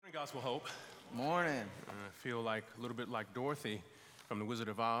Gospel Hope. Morning. I feel like a little bit like Dorothy from The Wizard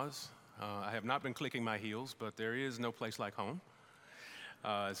of Oz. I have not been clicking my heels, but there is no place like home.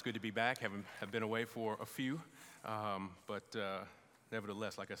 It's good to be back. Have been away for a few, but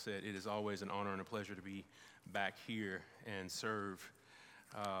nevertheless, like I said, it is always an honor and a pleasure to be back here and serve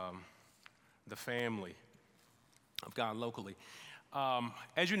the family of God locally.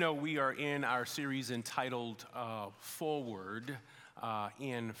 As you know, we are in our series entitled Forward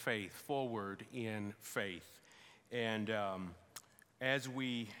in Faith, Forward in Faith. And as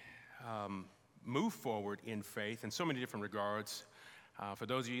we move forward in faith in so many different regards, for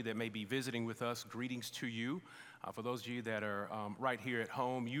those of you that may be visiting with us, greetings to you. For those of you that are right here at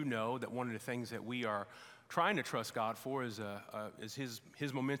home, you know that one of the things that we are trying to trust God for is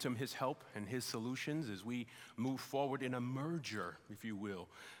his momentum, his help, and his solutions as we move forward in a merger, if you will.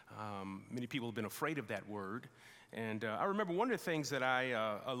 Many people have been afraid of that word. And I remember one of the things that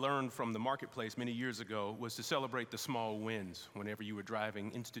I learned from the marketplace many years ago was to celebrate the small wins whenever you were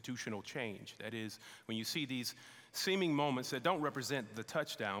driving institutional change. That is, when you see these seeming moments that don't represent the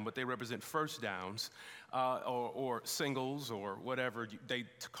touchdown, but they represent first downs or singles or whatever they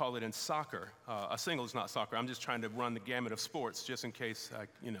call it in soccer. A single is not soccer. I'm just trying to run the gamut of sports just in case,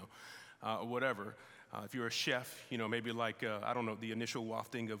 whatever. If you're a chef, maybe like, I don't know, the initial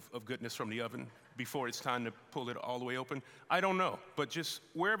wafting of goodness from the oven before it's time to pull it all the way open. I don't know, but just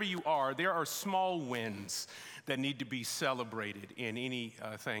wherever you are, there are small wins that need to be celebrated in any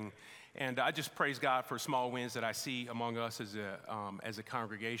thing. And I just praise God for small wins that I see among us as a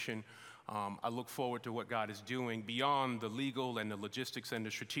congregation. I look forward to what God is doing beyond the legal and the logistics and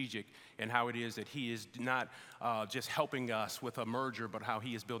the strategic, and how it is that he is not just helping us with a merger, but how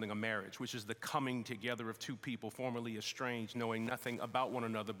he is building a marriage, which is the coming together of two people formerly estranged, knowing nothing about one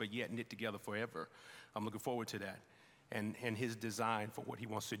another, but yet knit together forever. I'm looking forward to that. And his design for what he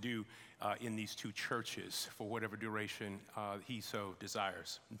wants to do in these two churches for whatever duration he so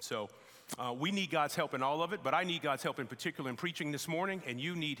desires. And so we need God's help in all of it, but I need God's help in particular in preaching this morning, and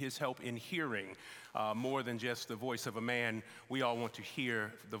you need his help in hearing more than just the voice of a man. We all want to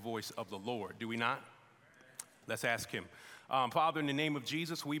hear the voice of the Lord, do we not? Let's ask him. Father, in the name of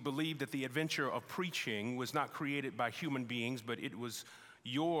Jesus, we believe that the adventure of preaching was not created by human beings, but it was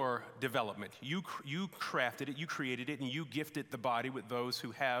your development. You crafted it, you created it, and you gifted the body with those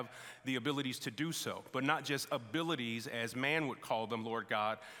who have the abilities to do so. But not just abilities as man would call them, Lord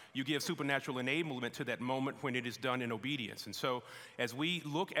God. You give supernatural enablement to that moment when it is done in obedience. And so as we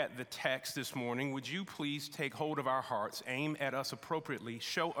look at the text this morning, would you please take hold of our hearts, aim at us appropriately,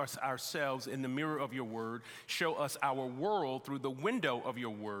 show us ourselves in the mirror of your word, show us our world through the window of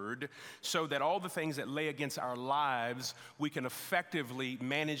your word, so that all the things that lay against our lives, we can effectively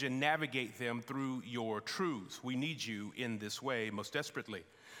manage and navigate them through your truths. We need you in this way most desperately.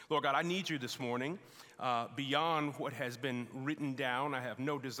 Lord God, I need you this morning. Beyond what has been written down, I have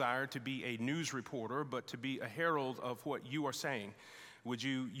no desire to be a news reporter, but to be a herald of what you are saying. Would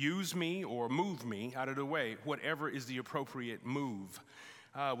you use me or move me out of the way, whatever is the appropriate move?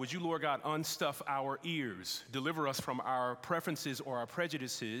 Would you, Lord God, unstuff our ears, deliver us from our preferences or our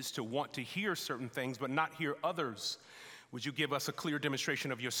prejudices to want to hear certain things but not hear others? Would you give us a clear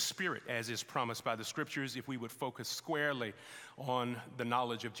demonstration of your spirit, as is promised by the scriptures, if we would focus squarely on the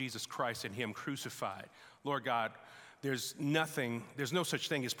knowledge of Jesus Christ and him crucified? Lord God, there's no such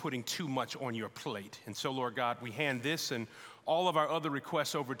thing as putting too much on your plate. And so, Lord God, we hand this and all of our other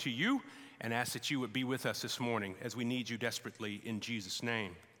requests over to you and ask that you would be with us this morning as we need you desperately in Jesus'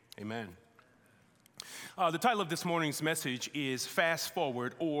 name. Amen. The title of this morning's message is Fast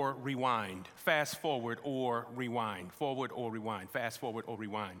Forward or Rewind. Fast forward or rewind. Forward or rewind. Fast forward or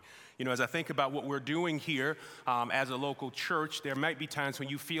rewind. As I think about what we're doing here as a local church, there might be times when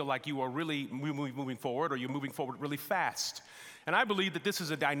you feel like you are really moving forward, or you're moving forward really fast. And I believe that this is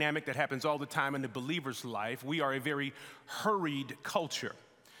a dynamic that happens all the time in the believer's life. We are a very hurried culture.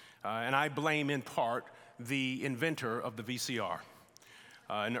 And I blame in part the inventor of the VCR.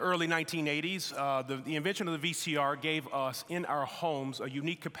 In the early 1980s, the invention of the VCR gave us in our homes a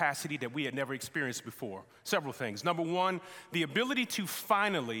unique capacity that we had never experienced before. Several things. Number one, the ability to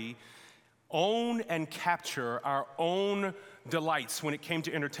finally own and capture our own delights when it came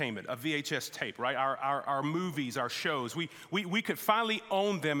to entertainment, a VHS tape, right? Our movies, our shows. We could finally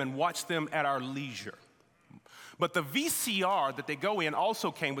own them and watch them at our leisure. But the VCR that they go in also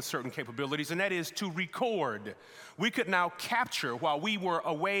came with certain capabilities, and that is to record. We could now capture, while we were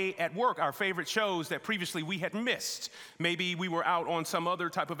away at work, our favorite shows that previously we had missed. Maybe we were out on some other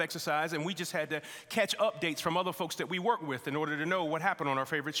type of exercise, and we just had to catch updates from other folks that we work with in order to know what happened on our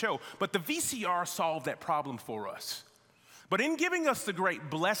favorite show. But the VCR solved that problem for us. But in giving us the great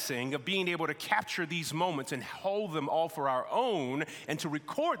blessing of being able to capture these moments and hold them all for our own and to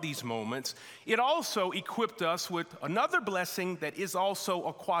record these moments, it also equipped us with another blessing that is also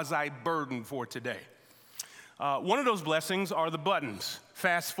a quasi-burden for today. One of those blessings are the buttons,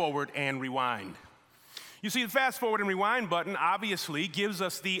 fast forward and rewind. You see, the fast forward and rewind button obviously gives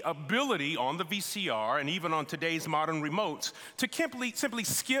us the ability on the VCR and even on today's modern remotes to simply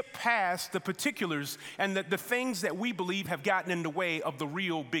skip past the particulars and the things that we believe have gotten in the way of the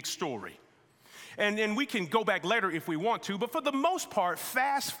real big story. And we can go back later if we want to, but for the most part,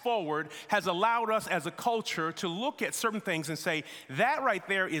 fast forward has allowed us as a culture to look at certain things and say, that right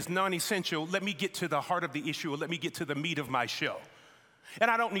there is non-essential. Let me get to the heart of the issue, or let me get to the meat of my show. And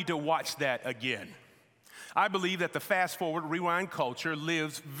I don't need to watch that again. I believe that the fast forward, rewind culture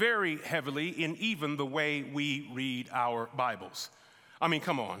lives very heavily in even the way we read our Bibles. I mean,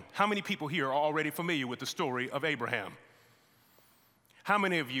 come on. How many people here are already familiar with the story of Abraham? How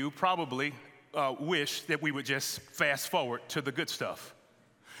many of you probably wish that we would just fast forward to the good stuff?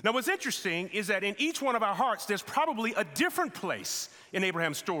 Now, what's interesting is that in each one of our hearts, there's probably a different place in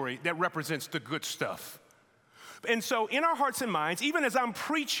Abraham's story that represents the good stuff. And so in our hearts and minds, even as I'm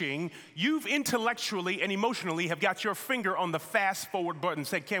preaching, you've intellectually and emotionally have got your finger on the fast forward button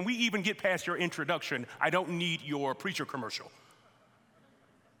saying, can we even get past your introduction? I don't need your preacher commercial.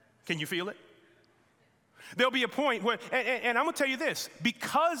 Can you feel it? There'll be a point where, and I'm gonna tell you this,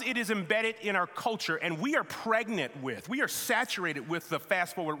 because it is embedded in our culture and we are we are saturated with the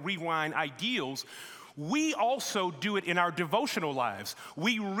fast forward, rewind ideals, we also do it in our devotional lives.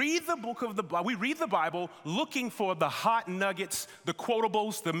 We read the Bible looking for the hot nuggets, the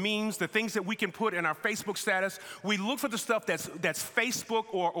quotables, the memes, the things that we can put in our Facebook status. We look for the stuff that's Facebook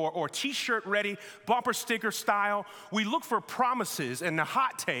or t-shirt ready, bumper sticker style. We look for promises and the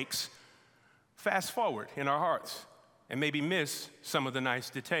hot takes, fast forward in our hearts, and maybe miss some of the nice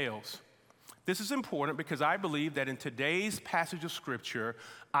details. This is important because I believe that in today's passage of Scripture,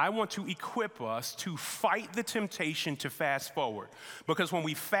 I want to equip us to fight the temptation to fast forward. Because when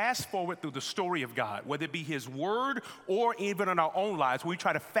we fast forward through the story of God, whether it be His Word or even in our own lives, when we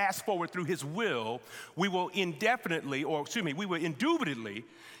try to fast forward through His will, we will indubitably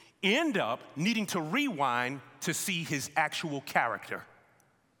end up needing to rewind to see His actual character.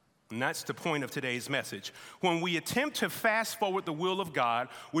 And that's the point of today's message. When we attempt to fast forward the will of God,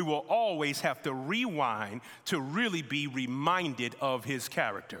 we will always have to rewind to really be reminded of His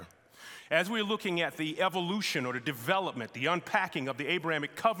character. As we're looking at the evolution or the development, the unpacking of the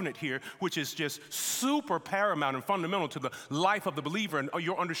Abrahamic covenant here, which is just super paramount and fundamental to the life of the believer and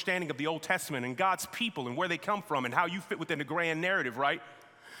your understanding of the Old Testament and God's people and where they come from and how you fit within the grand narrative, right?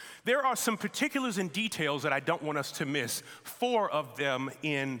 There are some particulars and details that I don't want us to miss, 4 of them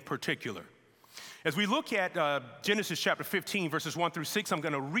in particular. As we look at Genesis chapter 15, verses 1 through 6, I'm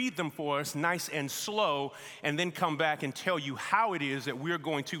going to read them for us nice and slow and then come back and tell you how it is that we're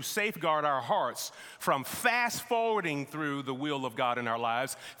going to safeguard our hearts from fast forwarding through the will of God in our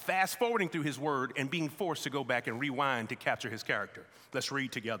lives, fast forwarding through His Word, and being forced to go back and rewind to capture His character. Let's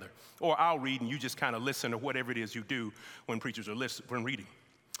read together. Or I'll read and you just kind of listen to whatever it is you do when preachers are when reading.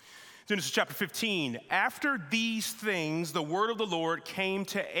 Genesis chapter 15, after these things, the word of the Lord came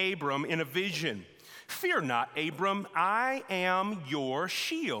to Abram in a vision. Fear not, Abram, I am your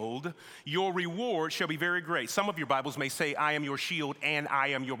shield. Your reward shall be very great. Some of your Bibles may say, I am your shield and I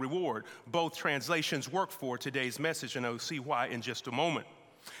am your reward. Both translations work for today's message, and I'll see why in just a moment.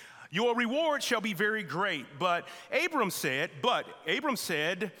 Your reward shall be very great. But Abram said,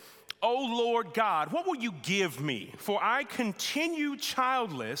 O Lord God, what will you give me? For I continue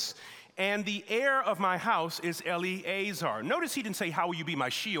childless, and the heir of my house is Eliezer. Notice he didn't say, how will you be my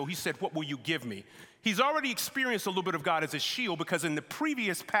shield? He said, what will you give me? He's already experienced a little bit of God as a shield because in the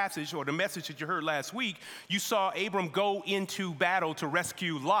previous passage or the message that you heard last week, you saw Abram go into battle to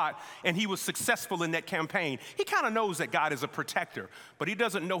rescue Lot, and he was successful in that campaign. He kind of knows that God is a protector, but he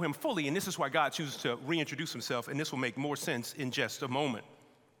doesn't know Him fully, and this is why God chooses to reintroduce Himself, and this will make more sense in just a moment.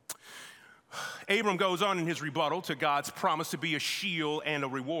 Abram goes on in his rebuttal to God's promise to be a shield and a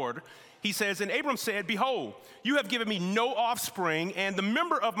reward. He says, and Abram said, behold, you have given me no offspring, and the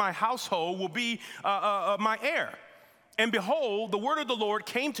member of my household will be my heir. And behold, the word of the Lord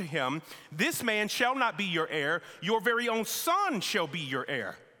came to him, this man shall not be your heir, your very own son shall be your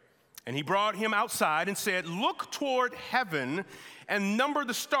heir. And he brought him outside and said, look toward heaven and number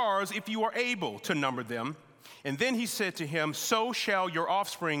the stars if you are able to number them. And then he said to him, so shall your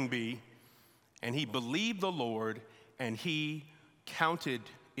offspring be. And he believed the Lord, and He counted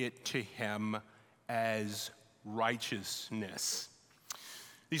it to him as righteousness.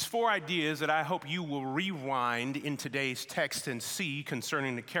 These four ideas that I hope you will rewind in today's text and see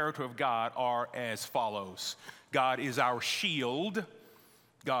concerning the character of God are as follows. God is our shield.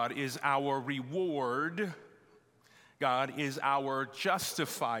 God is our reward. God is our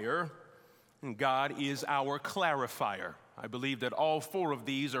justifier. And God is our clarifier. I believe that all four of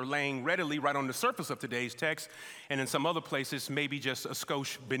these are laying readily right on the surface of today's text, and in some other places, maybe just a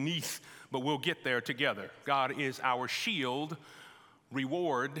skosh beneath, but we'll get there together. God is our shield,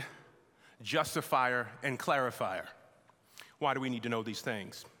 reward, justifier, and clarifier. Why do we need to know these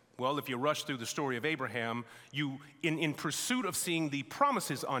things? Well, if you rush through the story of Abraham, you, in pursuit of seeing the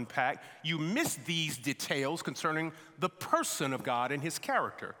promises unpacked, you miss these details concerning the person of God and his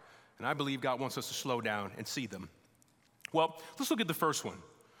character. And I believe God wants us to slow down and see them. Well, let's look at the first one.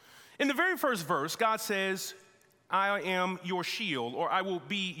 In the very first verse, God says, I am your shield, or I will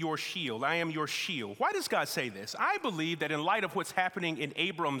be your shield. I am your shield. Why does God say this? I believe that in light of what's happening in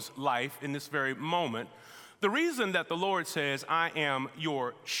Abram's life in this very moment, the reason that the Lord says, I am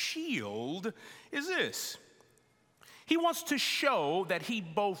your shield, is this. He wants to show that he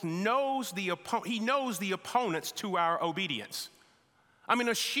both knows the opponents to our obedience. I mean,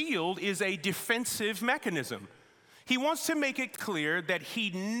 a shield is a defensive mechanism. He wants to make it clear that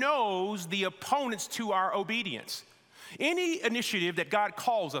he knows the opponents to our obedience. Any initiative that God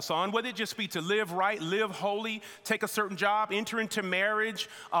calls us on, whether it just be to live right, live holy, take a certain job, enter into marriage,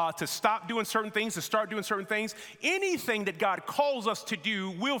 to stop doing certain things, to start doing certain things, anything that God calls us to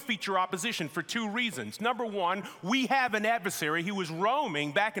do will feature opposition for two reasons. Number one, we have an adversary who is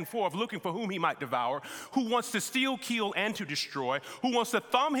roaming back and forth looking for whom he might devour, who wants to steal, kill, and to destroy, who wants to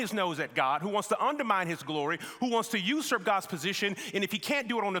thumb his nose at God, who wants to undermine his glory, who wants to usurp God's position, and if he can't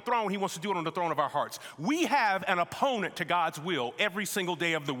do it on the throne, he wants to do it on the throne of our hearts. We have an opponent to God's will every single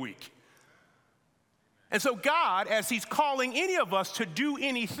day of the week. And so God, as he's calling any of us to do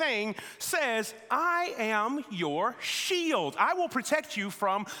anything, says, I am your shield. I will protect you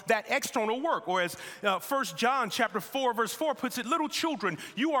from that external work. Or as 1 John chapter 4, verse 4 puts it, little children,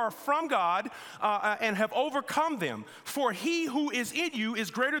 you are from God and have overcome them. For he who is in you is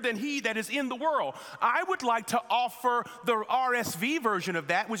greater than he that is in the world. I would like to offer the RSV version of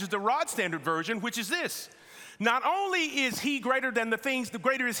that, which is the Rod Standard version, which is this. Not only is he greater than the things, the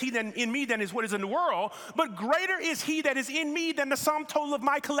greater is he than in me than is what is in the world, but greater is he that is in me than the sum total of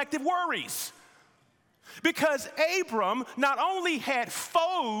my collective worries. Because Abram not only had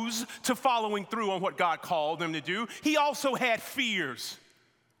foes to following through on what God called him to do, he also had fears.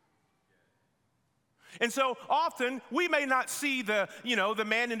 And so often we may not see the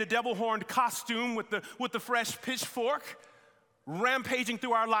man in the devil-horned costume with the fresh pitchfork rampaging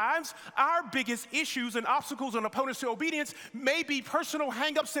through our lives. Our biggest issues and obstacles and opponents to obedience may be personal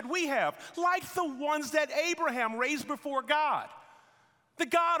hang-ups that we have, like the ones that Abraham raised before God. The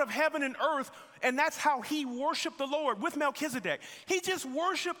God of heaven and earth, and that's how he worshiped the Lord with Melchizedek. He just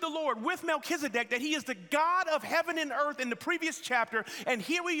worshiped the Lord with Melchizedek, that he is the God of heaven and earth in the previous chapter, and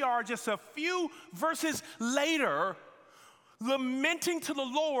here we are just a few verses later lamenting to the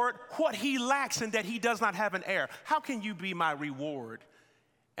Lord what he lacks and that he does not have an heir. How can you be my reward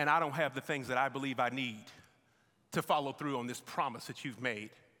and I don't have the things that I believe I need to follow through on this promise that you've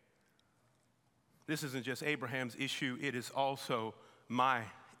made? This isn't just Abraham's issue, it is also my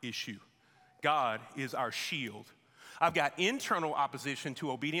issue. God is our shield. I've got internal opposition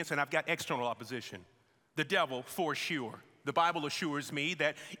to obedience and I've got external opposition. The devil, for sure. The Bible assures me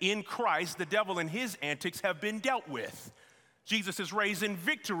that in Christ, the devil and his antics have been dealt with. Jesus is raised in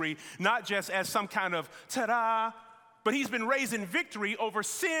victory, not just as some kind of ta-da, but he's been raised in victory over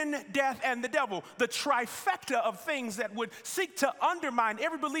sin, death, and the devil, the trifecta of things that would seek to undermine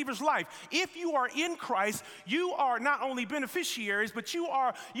every believer's life. If you are in Christ, you are not only beneficiaries, but you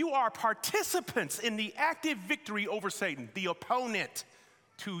are participants in the active victory over Satan, the opponent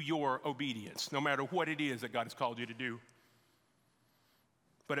to your obedience, no matter what it is that God has called you to do.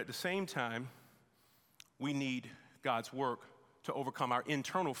 But at the same time, we need God's work to overcome our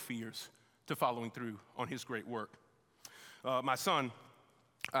internal fears to following through on his great work. My son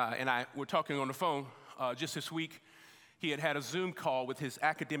and I were talking on the phone just this week. He had a Zoom call with his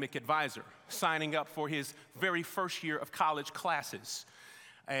academic advisor, signing up for his very first year of college classes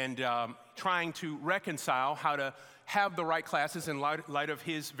and trying to reconcile how to have the right classes in light of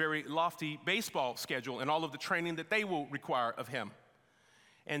his very lofty baseball schedule and all of the training that they will require of him.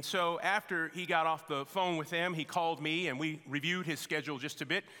 And so after he got off the phone with them, he called me and we reviewed his schedule just a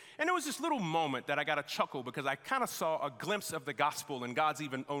bit. And there was this little moment that I got a chuckle because I kind of saw a glimpse of the gospel and God's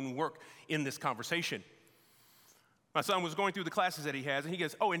even own work in this conversation. My son was going through the classes that he has and he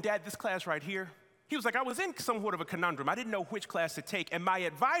goes, oh, and Dad, this class right here, He was like, I was in somewhat of a conundrum. I didn't know which class to take, and my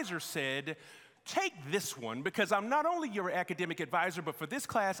advisor said, take this one because I'm not only your academic advisor, but for this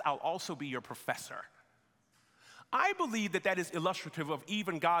class, I'll also be your professor. I believe that is illustrative of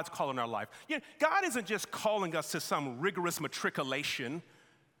even God's call in our life. You know, God isn't just calling us to some rigorous matriculation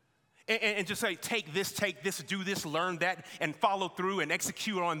and just say, take this, do this, learn that, and follow through and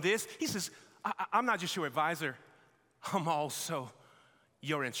execute on this. He says, I'm not just your advisor, I'm also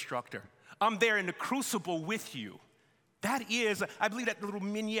your instructor. I'm there in the crucible with you. That is, I believe that little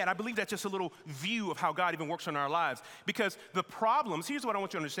vignette, I believe that's just a little view of how God even works in our lives. Because the problems, here's what I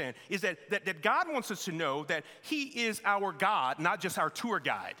want you to understand, is that God wants us to know that He is our God, not just our tour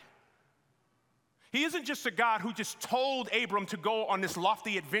guide. He isn't just a God who just told Abram to go on this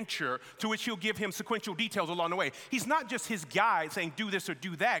lofty adventure to which He'll give him sequential details along the way. He's not just his guide saying do this or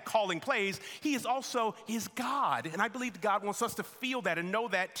do that, calling plays. He is also his God. And I believe that God wants us to feel that and know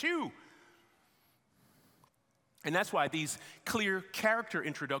that too. And that's why these clear character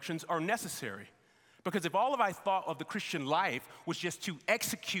introductions are necessary. Because if all of I thought of the Christian life was just to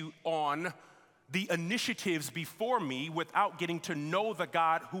execute on the initiatives before me without getting to know the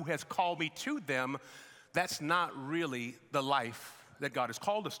God who has called me to them, that's not really the life that God has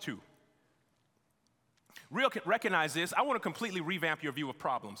called us to. Recognize this. I want to completely revamp your view of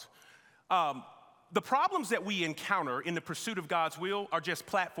problems. The problems that we encounter in the pursuit of God's will are just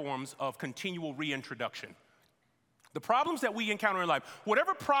platforms of continual reintroduction. The problems that we encounter in life,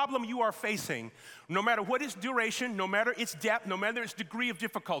 whatever problem you are facing, no matter what its duration, no matter its depth, no matter its degree of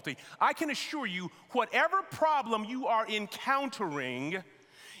difficulty, I can assure you, whatever problem you are encountering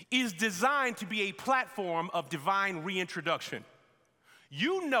is designed to be a platform of divine reintroduction.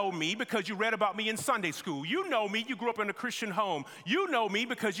 You know me because you read about me in Sunday school. You know me, you grew up in a Christian home. You know me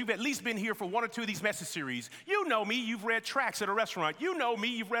because you've at least been here for one or two of these message series. You know me, you've read tracts at a restaurant. You know me,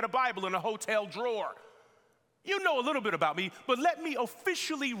 you've read a Bible in a hotel drawer. You know a little bit about me, but let me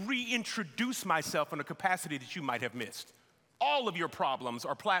officially reintroduce myself in a capacity that you might have missed. All of your problems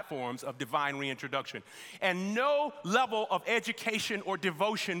are platforms of divine reintroduction, and no level of education or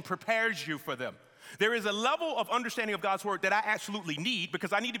devotion prepares you for them. There is a level of understanding of God's word that I absolutely need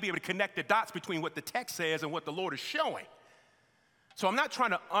because I need to be able to connect the dots between what the text says and what the Lord is showing. So I'm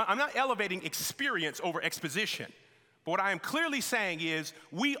not elevating experience over exposition. But what I am clearly saying is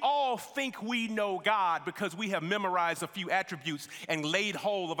we all think we know God because we have memorized a few attributes and laid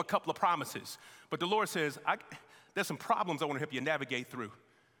hold of a couple of promises. But the Lord says, there's some problems I want to help you navigate through.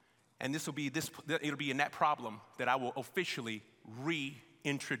 And it'll be in that problem that I will officially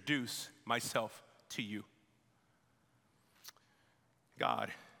reintroduce myself to you. God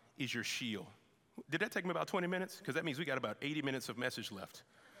is your shield. Did that take me about 20 minutes? Because that means we got about 80 minutes of message left.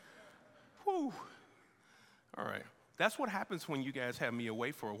 Whew. All right. That's what happens when you guys have me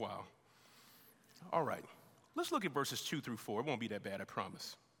away for a while. All right, let's look at verses 2 through 4. It won't be that bad, I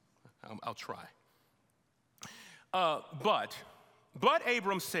promise. I'll try. But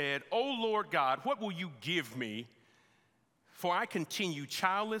Abram said, O Lord God, what will you give me? For I continue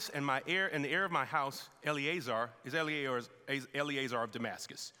childless, and the heir of my house, Eleazar of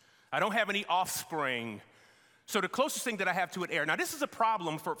Damascus. I don't have any offspring. So the closest thing that I have to an heir. Now this is a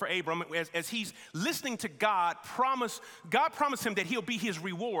problem for Abram as he's listening to God promise him that he'll be his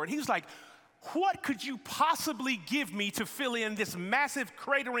reward. He's like, what could you possibly give me to fill in this massive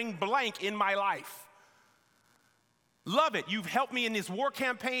cratering blank in my life? Love it. You've helped me in this war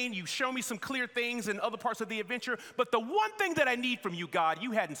campaign. You've shown me some clear things in other parts of the adventure. But the one thing that I need from you, God,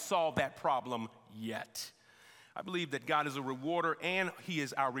 you hadn't solved that problem yet. I believe that God is a rewarder and He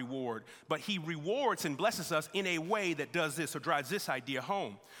is our reward. But He rewards and blesses us in a way that does this or drives this idea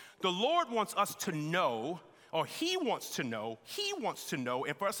home. The Lord wants us to know, or He wants to know,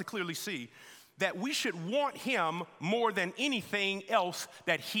 and for us to clearly see that we should want Him more than anything else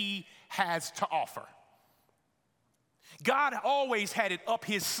that He has to offer. God always had it up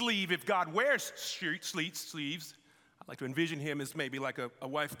His sleeve if God wears sleeves. I like to envision Him as maybe like a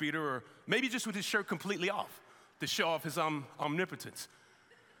wife beater or maybe just with his shirt completely off to show off His omnipotence.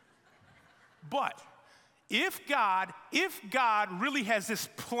 But if God really has this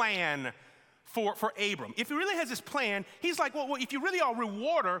plan for Abram, if He really has this plan, He's like, well, if you really are a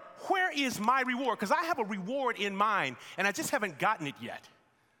rewarder, where is my reward? Because I have a reward in mind, and I just haven't gotten it yet.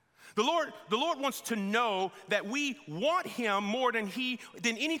 The Lord wants to know that we want Him more than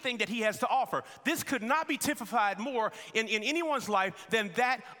anything that He has to offer. This could not be typified more in anyone's life than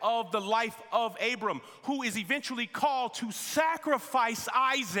that of the life of Abram, who is eventually called to sacrifice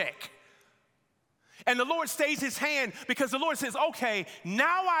Isaac. And the Lord stays His hand because the Lord says, okay,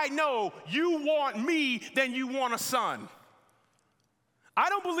 now I know you want me than you want a son. I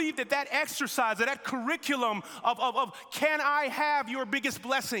don't believe that that exercise, that curriculum of can I have your biggest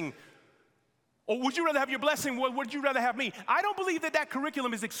blessing? Or would you rather have your blessing? Would you rather have me? I don't believe that that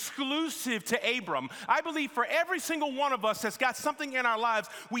curriculum is exclusive to Abram. I believe for every single one of us that's got something in our lives,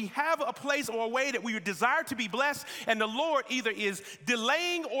 we have a place or a way that we would desire to be blessed, and the Lord either is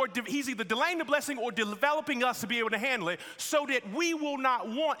delaying or he's either delaying the blessing or developing us to be able to handle it so that we will not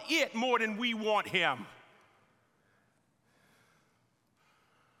want it more than we want him.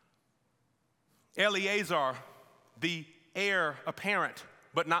 Eleazar, the heir apparent,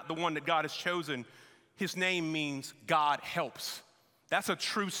 but not the one that God has chosen, his name means God helps. That's a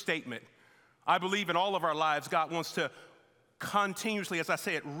true statement. I believe in all of our lives, God wants to continuously, as I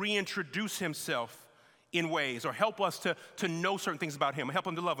say it, reintroduce himself in ways or help us to know certain things about him, help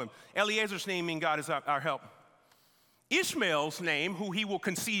him to love him. Eleazar's name means God is our help. Ishmael's name, who he will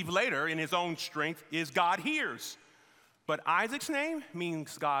conceive later in his own strength, is God hears. But Isaac's name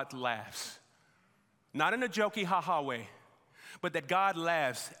means God laughs. Not in a jokey ha-ha way, but that God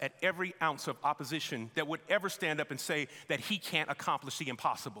laughs at every ounce of opposition that would ever stand up and say that he can't accomplish the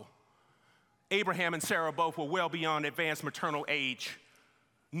impossible. Abraham and Sarah both were well beyond advanced maternal age,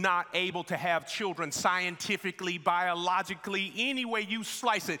 not able to have children scientifically, biologically, any way you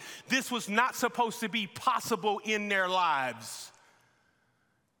slice it. This was not supposed to be possible in their lives.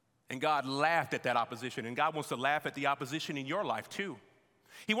 And God laughed at that opposition, and God wants to laugh at the opposition in your life too.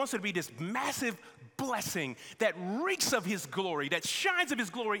 He wants it to be this massive blessing that reeks of his glory, that shines of his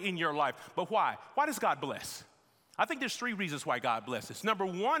glory in your life. But why? Why does God bless? I think there's 3 reasons why God blesses. Number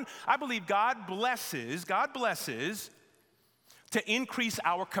 1, I believe God blesses to increase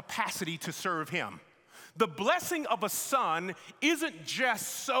our capacity to serve him. The blessing of a son isn't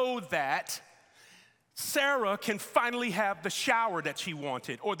just so that Sarah can finally have the shower that she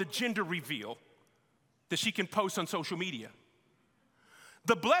wanted or the gender reveal that she can post on social media.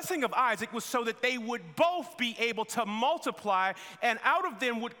 The blessing of Isaac was so that they would both be able to multiply, and out of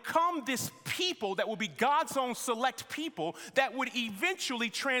them would come this people that would be God's own select people that would eventually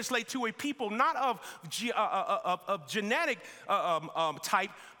translate to a people not of genetic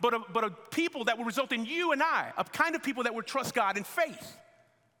type, but a people that would result in you and I, a kind of people that would trust God in faith.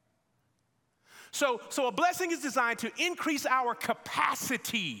 So a blessing is designed to increase our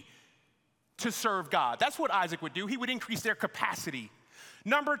capacity to serve God. That's what Isaac would do. He would increase their capacity.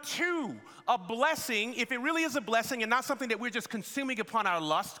 Number 2, a blessing, if it really is a blessing and not something that we're just consuming upon our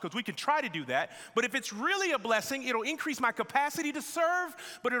lust, because we can try to do that, but if it's really a blessing, it'll increase my capacity to serve,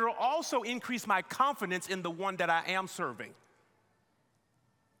 but it'll also increase my confidence in the one that I am serving.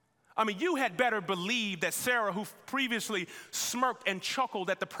 I mean, you had better believe that Sarah, who previously smirked and chuckled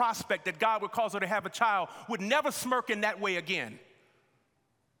at the prospect that God would cause her to have a child, would never smirk in that way again.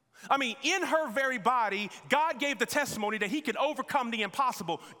 I mean, in her very body, God gave the testimony that he can overcome the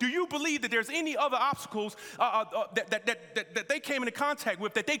impossible. Do you believe that there's any other obstacles that they came into contact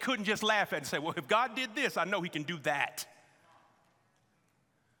with that they couldn't just laugh at and say, well, if God did this, I know he can do that?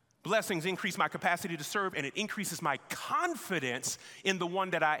 Blessings increase my capacity to serve, and it increases my confidence in the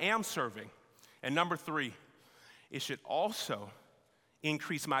one that I am serving. And number 3, it should also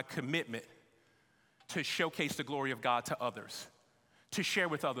increase my commitment to showcase the glory of God to others, to share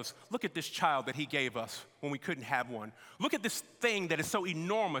with others. Look at this child that he gave us when we couldn't have one. Look at this thing that is so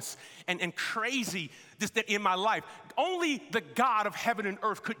enormous and crazy that in my life. Only the God of heaven and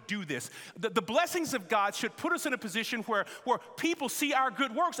earth could do this. The blessings of God should put us in a position where people see our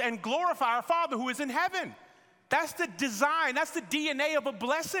good works and glorify our Father who is in heaven. That's the design, that's the DNA of a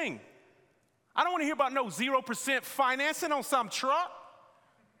blessing. I don't want to hear about no 0% financing on some truck.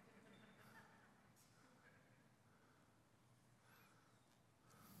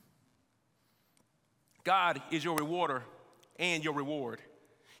 God is your rewarder and your reward.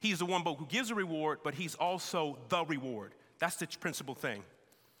 He's the one who gives a reward, but he's also the reward. That's the principal thing.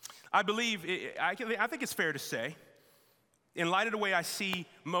 I think it's fair to say, in light of the way I see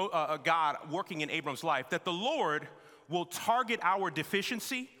God working in Abram's life, that the Lord will target our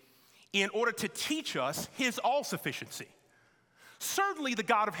deficiency in order to teach us his all-sufficiency. Certainly the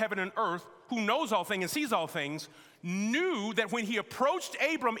God of heaven and earth, who knows all things and sees all things, knew that when he approached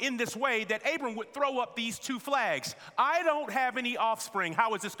Abram in this way, that Abram would throw up these 2 flags. I don't have any offspring.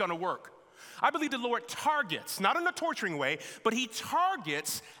 How is this going to work? I believe the Lord targets, not in a torturing way, but he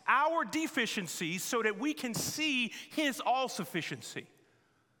targets our deficiencies so that we can see his all-sufficiency.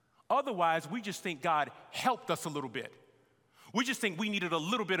 Otherwise, we just think God helped us a little bit. We just think we needed a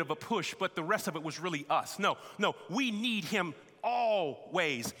little bit of a push, but the rest of it was really us. No, we need him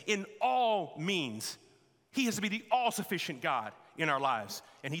always, in all means. He has to be the all-sufficient God in our lives,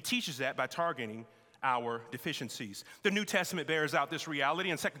 and he teaches that by targeting our deficiencies. The New Testament bears out this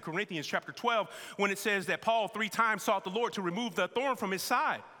reality in 2 Corinthians chapter 12 when it says that Paul 3 times sought the Lord to remove the thorn from his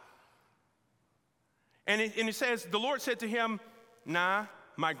side. And it says, the Lord said to him, "Nah,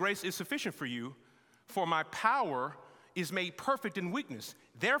 my grace is sufficient for you, for my power is made perfect in weakness.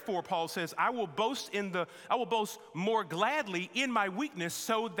 Therefore," Paul says, I will boast more gladly in my weakness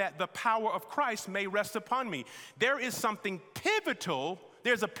so that the power of Christ may rest upon me." There is something pivotal.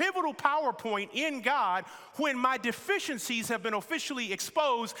 There's a pivotal power point in God when my deficiencies have been officially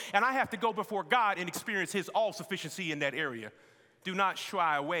exposed and I have to go before God and experience his all-sufficiency in that area. Do not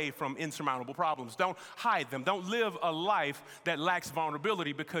shy away from insurmountable problems. Don't hide them. Don't live a life that lacks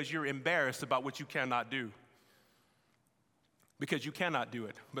vulnerability because you're embarrassed about what you cannot do. Because you cannot do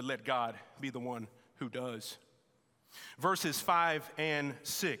it, but let God be the one who does. Verses 5 and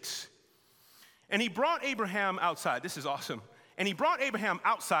 6. And he brought Abraham outside. This is awesome. And he brought Abraham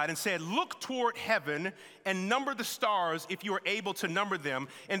outside and said, "Look toward heaven and number the stars if you are able to number them."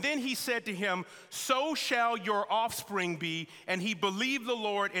 And then he said to him, "So shall your offspring be." And he believed the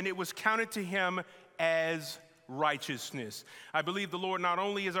Lord, and it was counted to him as righteousness. I believe the Lord not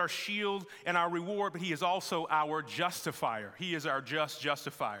only is our shield and our reward, but he is also our justifier. He is our just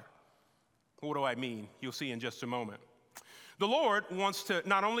justifier. What do I mean? You'll see in just a moment. The Lord wants to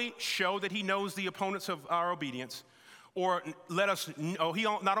not only show that he knows the opponents of our obedience, or let us know, he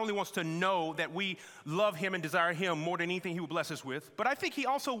not only wants to know that we love him and desire him more than anything he will bless us with, but I think he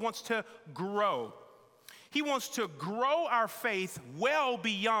also wants to grow. He wants to grow our faith well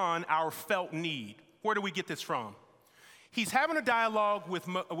beyond our felt need. Where do we get this from? He's having a dialogue with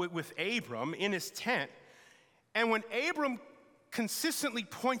Abram in his tent, and when Abram consistently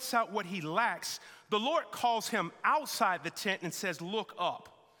points out what he lacks, the Lord calls him outside the tent and says, "Look up."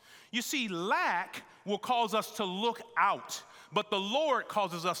 You see, lack will cause us to look out, but the Lord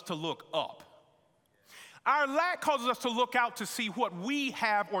causes us to look up. Our lack causes us to look out to see what we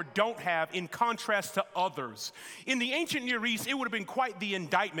have or don't have in contrast to others. In the ancient Near East, it would have been quite the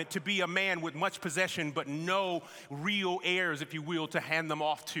indictment to be a man with much possession but no real heirs, if you will, to hand them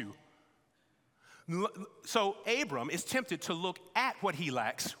off to. So Abram is tempted to look at what he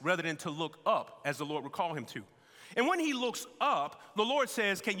lacks rather than to look up, as the Lord would call him to. And when he looks up, the Lord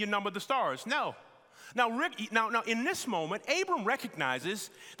says, "Can you number the stars?" No. Now, in this moment, Abram recognizes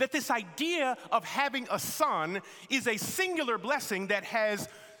that this idea of having a son is a singular blessing that has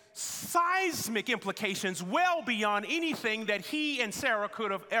seismic implications well beyond anything that he and Sarah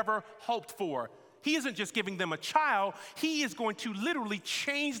could have ever hoped for. He isn't just giving them a child, he is going to literally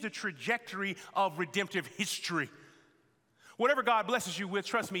change the trajectory of redemptive history. Whatever God blesses you with,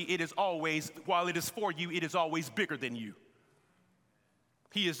 trust me, it is always, while it is for you, it is always bigger than you.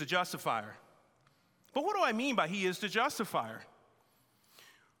 He is the justifier. But what do I mean by he is the justifier?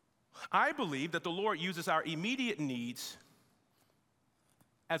 I believe that the Lord uses our immediate needs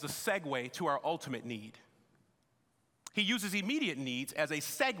as a segue to our ultimate need. He uses immediate needs as a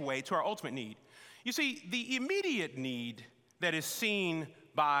segue to our ultimate need. You see, the immediate need that is seen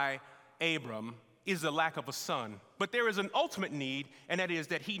by Abram is the lack of a son. But there is an ultimate need, and that is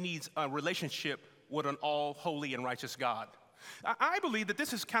that he needs a relationship with an all holy and righteous God. I believe that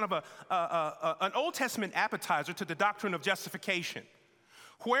this is kind of an Old Testament appetizer to the doctrine of justification,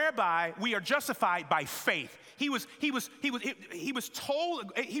 whereby we are justified by faith. It was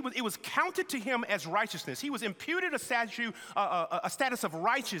counted to him as righteousness. He was imputed a status of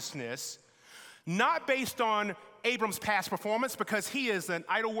righteousness, not based on Abram's past performance, because he is an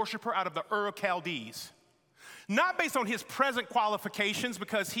idol worshiper out of the Ur Chaldees. Not based on his present qualifications,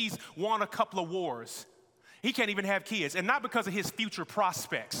 because he's won a couple of wars. He can't even have kids, and not because of his future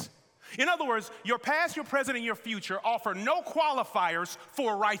prospects. In other words, your past, your present, and your future offer no qualifiers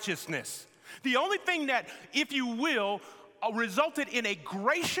for righteousness. The only thing that, if you will, resulted in a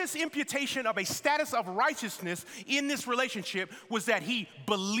gracious imputation of a status of righteousness in this relationship was that he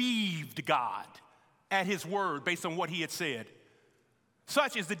believed God at his word based on what he had said.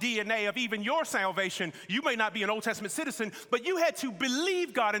 Such is the DNA of even your salvation. You may not be an Old Testament citizen, but you had to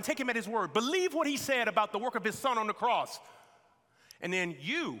believe God and take him at his word. Believe what he said about the work of his son on the cross. And then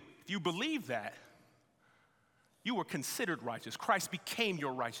if you believe that, you were considered righteous. Christ became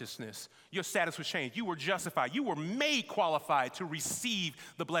your righteousness. Your status was changed. You were justified. You were made qualified to receive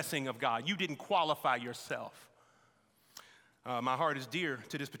the blessing of God. You didn't qualify yourself. My heart is dear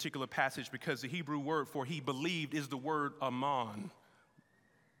to this particular passage because the Hebrew word for he believed is the word aman.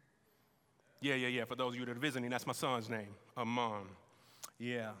 Yeah. For those of you that are visiting, that's my son's name, Aman.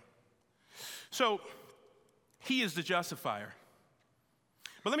 Yeah. So, he is the justifier.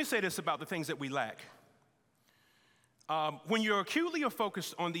 But let me say this about the things that we lack. When you're acutely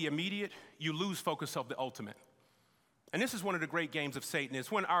focused on the immediate, you lose focus of the ultimate. And this is one of the great games of Satan,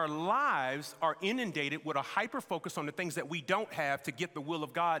 is when our lives are inundated with a hyper-focus on the things that we don't have to get the will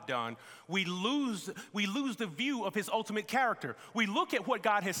of God done, we lose the view of his ultimate character. We look at what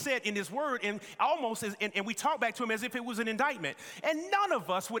God has said in his word and we talk back to him as if it was an indictment. And none of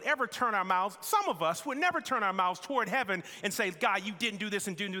us would ever turn our mouths, some of us would never turn our mouths toward heaven and say, God, you didn't do this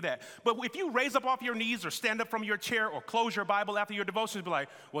and didn't do that. But if you raise up off your knees or stand up from your chair or close your Bible after your devotions, be like,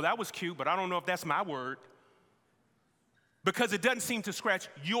 well, that was cute, but I don't know if that's my word. Because it doesn't seem to scratch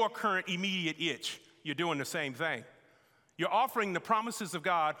your current immediate itch. You're doing the same thing. You're offering the promises of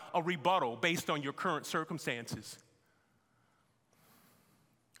God a rebuttal based on your current circumstances.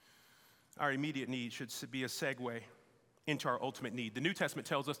 Our immediate need should be a segue into our ultimate need. The New Testament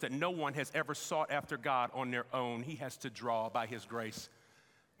tells us that no one has ever sought after God on their own. He has to draw by his grace.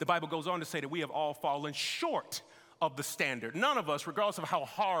 The Bible goes on to say that we have all fallen short of the standard. None of us, regardless of how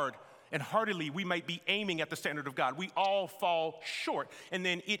hard and heartily we might be aiming at the standard of God, we all fall short. And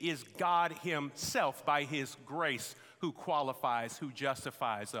then it is God himself, by his grace, who qualifies, who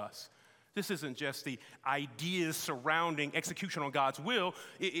justifies us. This isn't just the ideas surrounding execution on God's will.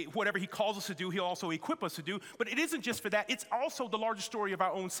 Whatever he calls us to do, he'll also equip us to do. But it isn't just for that. It's also the larger story of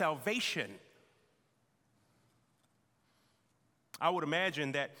our own salvation. I would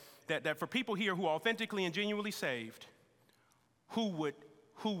imagine that for people here who are authentically and genuinely saved, who would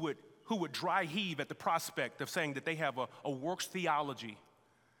dry heave at the prospect of saying that they have a works theology,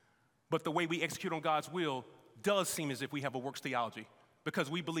 but the way we execute on God's will does seem as if we have a works theology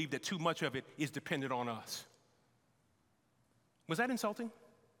because we believe that too much of it is dependent on us. Was that insulting?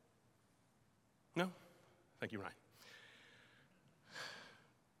 No? Thank you, Ryan.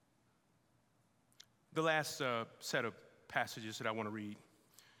 The last set of passages that I want to read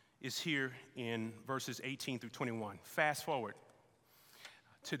is here in verses 18 through 21. Fast forward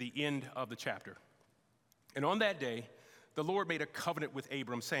to the end of the chapter. And on that day, the Lord made a covenant with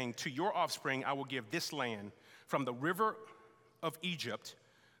Abram, saying, to your offspring I will give this land from the river of Egypt,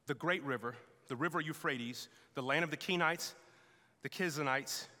 the great river, the river Euphrates, the land of the Kenites, the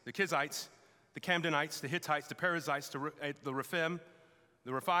Kizanites, the Kizites, the Camdenites, the Hittites, the Perizzites, the Rephaim,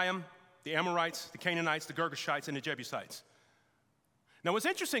 the Amorites, the Canaanites, the Girgashites, and the Jebusites. Now, what's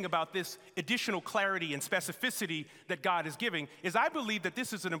interesting about this additional clarity and specificity that God is giving is I believe that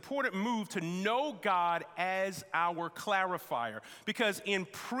this is an important move to know God as our clarifier. Because in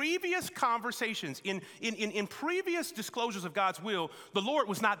previous conversations, in previous disclosures of God's will, the Lord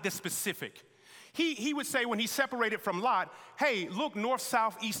was not this specific. He would say when he separated from Lot, hey, look north,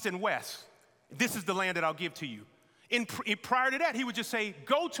 south, east, and west. This is the land that I'll give to you. Prior to that, he would just say,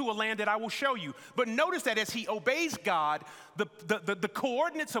 go to a land that I will show you. But notice that as he obeys God, the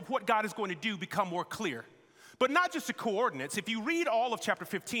coordinates of what God is going to do become more clear. But not just the coordinates. If you read all of chapter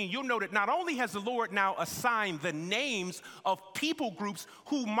 15, you'll know that not only has the Lord now assigned the names of people groups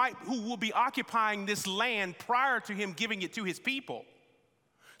who will be occupying this land prior to him giving it to his people.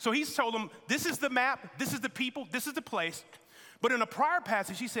 So he's told them, this is the map, this is the people, this is the place. But in a prior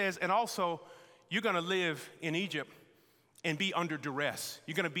passage, he says, and also, you're going to live in Egypt and be under duress.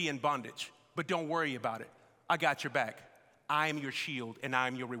 You're going to be in bondage, but don't worry about it. I got your back. I am your shield, and I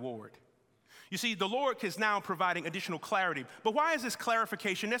am your reward. You see, the Lord is now providing additional clarity. But why is this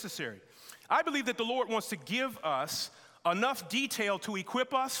clarification necessary? I believe that the Lord wants to give us enough detail to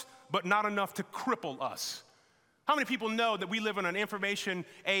equip us, but not enough to cripple us. How many people know that we live in an information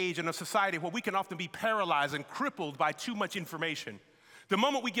age and a society where we can often be paralyzed and crippled by too much information? The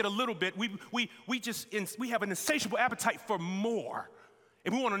moment we get a little bit, we have an insatiable appetite for more.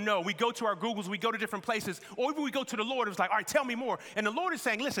 And we want to know. We go to our Googles, we go to different places, or even we go to the Lord, it's like, all right, tell me more. And the Lord is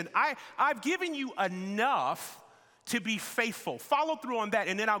saying, listen, I've given you enough to be faithful. Follow through on that,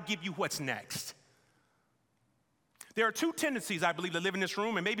 and then I'll give you what's next. There are two tendencies, I believe, that live in this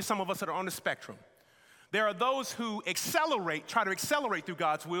room, and maybe some of us that are on the spectrum. There are those who try to accelerate through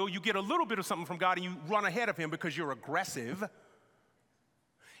God's will. You get a little bit of something from God, and you run ahead of him because you're aggressive.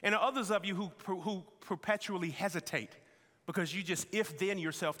 And others of you who perpetually hesitate because you just if-then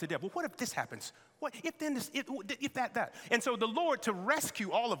yourself to death. Well, what if this happens? What if then this, if that? And so the Lord, to rescue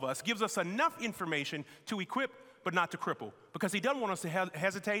all of us, gives us enough information to equip but not to cripple, because he doesn't want us to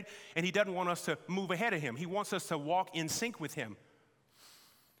hesitate, and he doesn't want us to move ahead of him. He wants us to walk in sync with him.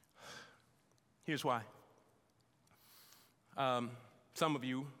 Here's why. Some of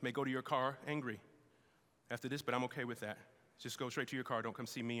you may go to your car angry after this, but I'm okay with that. Just go straight to your car. Don't come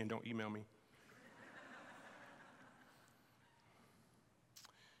see me and don't email me.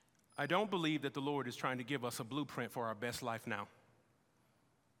 I don't believe that the Lord is trying to give us a blueprint for our best life now.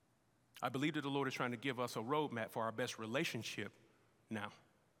 I believe that the Lord is trying to give us a roadmap for our best relationship now.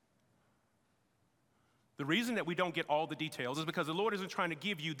 The reason that we don't get all the details is because the Lord isn't trying to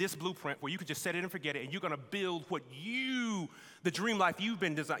give you this blueprint where you can just set it and forget it, and you're going to build the dream life you've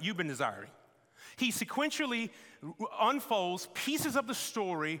been desiring. He sequentially unfolds pieces of the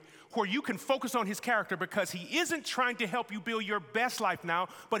story where you can focus on his character, because he isn't trying to help you build your best life now,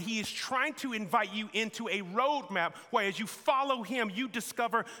 but he is trying to invite you into a roadmap where as you follow him, you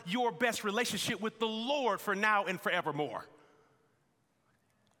discover your best relationship with the Lord for now and forevermore.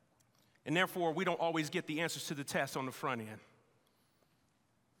 And therefore, we don't always get the answers to the test on the front end.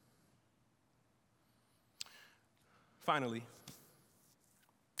 Finally,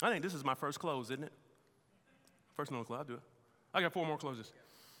 I think this is my first close, isn't it? First no close, I'll do it. I got 4 more closes.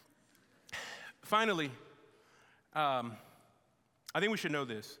 Finally, I think we should know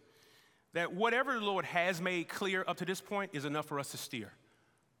this, that whatever the Lord has made clear up to this point is enough for us to steer.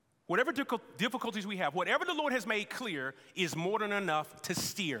 Whatever difficulties we have, whatever the Lord has made clear is more than enough to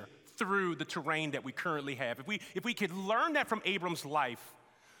steer through the terrain that we currently have. If we could learn that from Abram's life,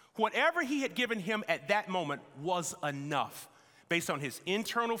 whatever he had given him at that moment was enough, based on his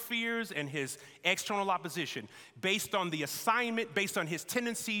internal fears and his external opposition, based on the assignment, based on his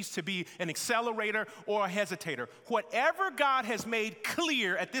tendencies to be an accelerator or a hesitator. Whatever God has made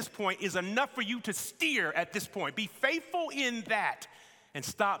clear at this point is enough for you to steer at this point. Be faithful in that and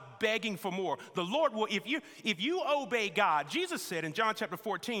stop begging for more. The Lord will, if you obey God, Jesus said in John chapter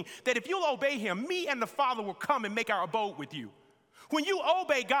 14, that if you'll obey him, me and the Father will come and make our abode with you. When you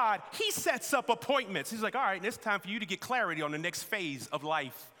obey God, he sets up appointments. He's like, all right, it's time for you to get clarity on the next phase of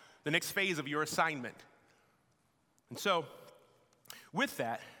life, the next phase of your assignment. And so, with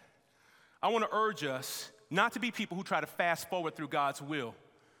that, I want to urge us not to be people who try to fast forward through God's will,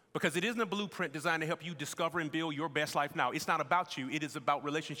 because it isn't a blueprint designed to help you discover and build your best life now. It's not about you. It is about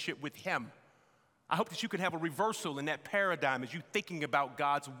relationship with him. I hope that you can have a reversal in that paradigm as you're thinking about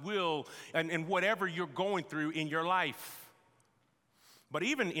God's will and whatever you're going through in your life. But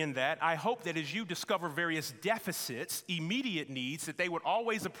even in that, I hope that as you discover various deficits, immediate needs, that they would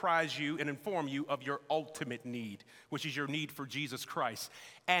always apprise you and inform you of your ultimate need, which is your need for Jesus Christ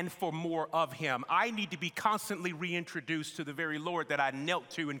and for more of him. I need to be constantly reintroduced to the very Lord that I knelt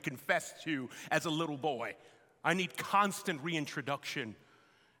to and confessed to as a little boy. I need constant reintroduction.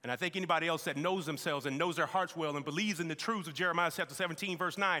 And I think anybody else that knows themselves and knows their hearts well and believes in the truths of Jeremiah chapter 17,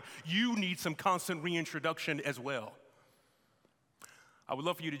 verse 9, you need some constant reintroduction as well. I would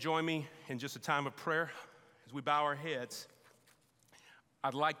love for you to join me in just a time of prayer. As we bow our heads,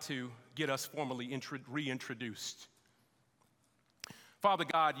 I'd like to get us formally reintroduced. Father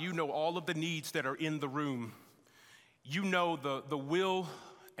God, you know all of the needs that are in the room. You know the will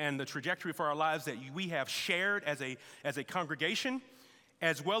and the trajectory for our lives that we have shared as a congregation,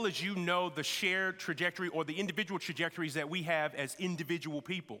 as well as you know the shared trajectory or the individual trajectories that we have as individual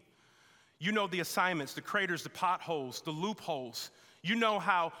people. You know the assignments, the craters, the potholes, the loopholes. You know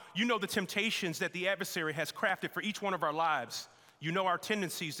the temptations that the adversary has crafted for each one of our lives. You know our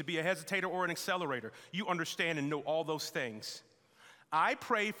tendencies to be a hesitator or an accelerator. You understand and know all those things. I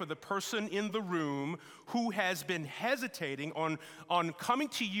pray for the person in the room who has been hesitating on coming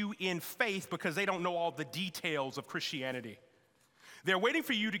to you in faith because they don't know all the details of Christianity. They're waiting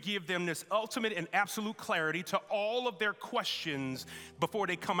for you to give them this ultimate and absolute clarity to all of their questions before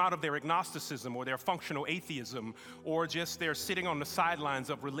they come out of their agnosticism or their functional atheism or just their sitting on the sidelines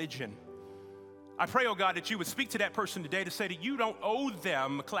of religion. I pray, oh God, that you would speak to that person today to say that you don't owe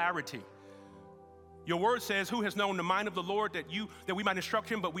them clarity. Your word says, who has known the mind of the Lord that we might instruct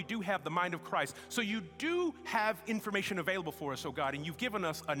him, but we do have the mind of Christ. So you do have information available for us, oh God, and you've given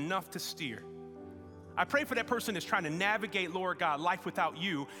us enough to steer. I pray for that person that's trying to navigate, Lord God, life without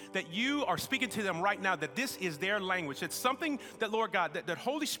you, that you are speaking to them right now, that this is their language. It's something that, Lord God, that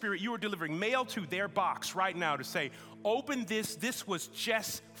Holy Spirit, you are delivering mail to their box right now to say, open this was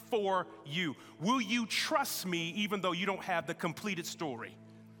just for you. Will you trust me even though you don't have the completed story?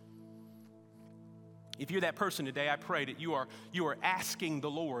 If you're that person today, I pray that you are asking the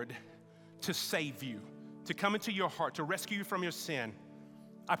Lord to save you, to come into your heart, to rescue you from your sin.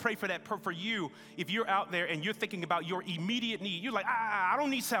 I pray for that for you. If you're out there and you're thinking about your immediate need, you're like, I don't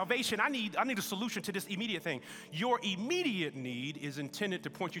need salvation. I need a solution to this immediate thing. Your immediate need is intended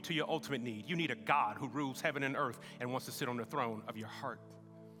to point you to your ultimate need. You need a God who rules heaven and earth and wants to sit on the throne of your heart.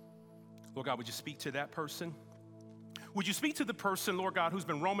 Lord God, would you speak to that person? Would you speak to the person, Lord God, who's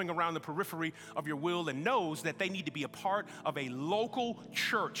been roaming around the periphery of your will and knows that they need to be a part of a local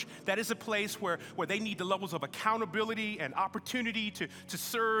church? That is a place where they need the levels of accountability and opportunity to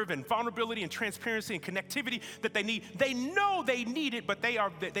serve, and vulnerability and transparency and connectivity that they need. They know they need it, but they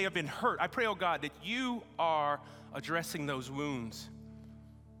have been hurt. I pray, oh God, that you are addressing those wounds.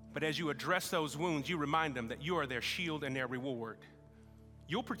 But as you address those wounds, you remind them that you are their shield and their reward.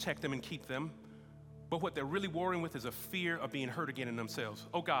 You'll protect them and keep them. But what they're really warring with is a fear of being hurt again in themselves.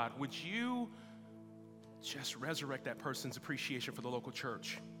 Oh God, would you just resurrect that person's appreciation for the local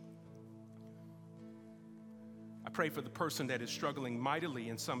church? I pray for the person that is struggling mightily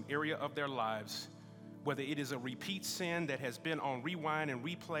in some area of their lives, whether it is a repeat sin that has been on rewind and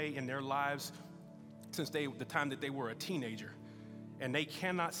replay in their lives since the time that they were a teenager, and they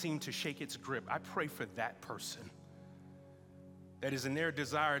cannot seem to shake its grip. I pray for that person that is in their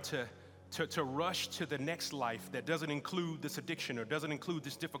desire to rush to the next life that doesn't include this addiction or doesn't include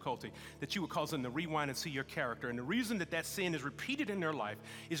this difficulty, that you would cause them to rewind and see your character. And the reason that sin is repeated in their life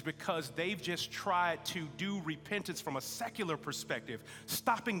is because they've just tried to do repentance from a secular perspective,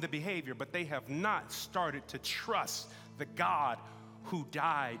 stopping the behavior, but they have not started to trust the God who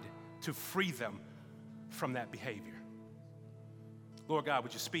died to free them from that behavior. Lord God,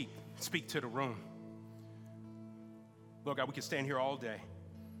 would you speak to the room? Lord God, we could stand here all day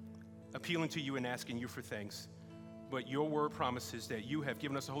appealing to you and asking you for things. But your word promises that you have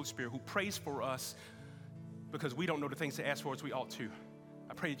given us the Holy Spirit who prays for us because we don't know the things to ask for as we ought to.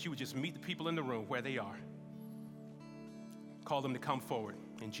 I pray that you would just meet the people in the room where they are. Call them to come forward.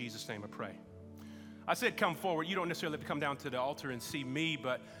 In Jesus' name I pray. I said come forward. You don't necessarily have to come down to the altar and see me,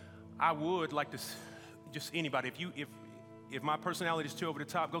 but I would like to, just anybody, if my personality is too over the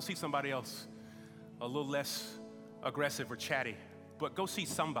top, go see somebody else, a little less aggressive or chatty, but go see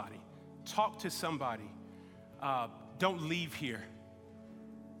somebody. Talk to somebody. Don't leave here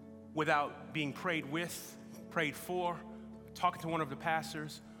without being prayed with, prayed for, talking to one of the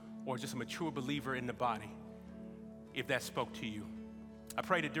pastors, or just a mature believer in the body, if that spoke to you. I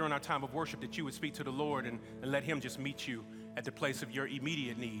pray that during our time of worship that you would speak to the Lord and let him just meet you at the place of your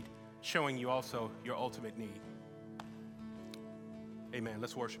immediate need, showing you also your ultimate need. Amen.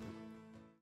 Let's worship him.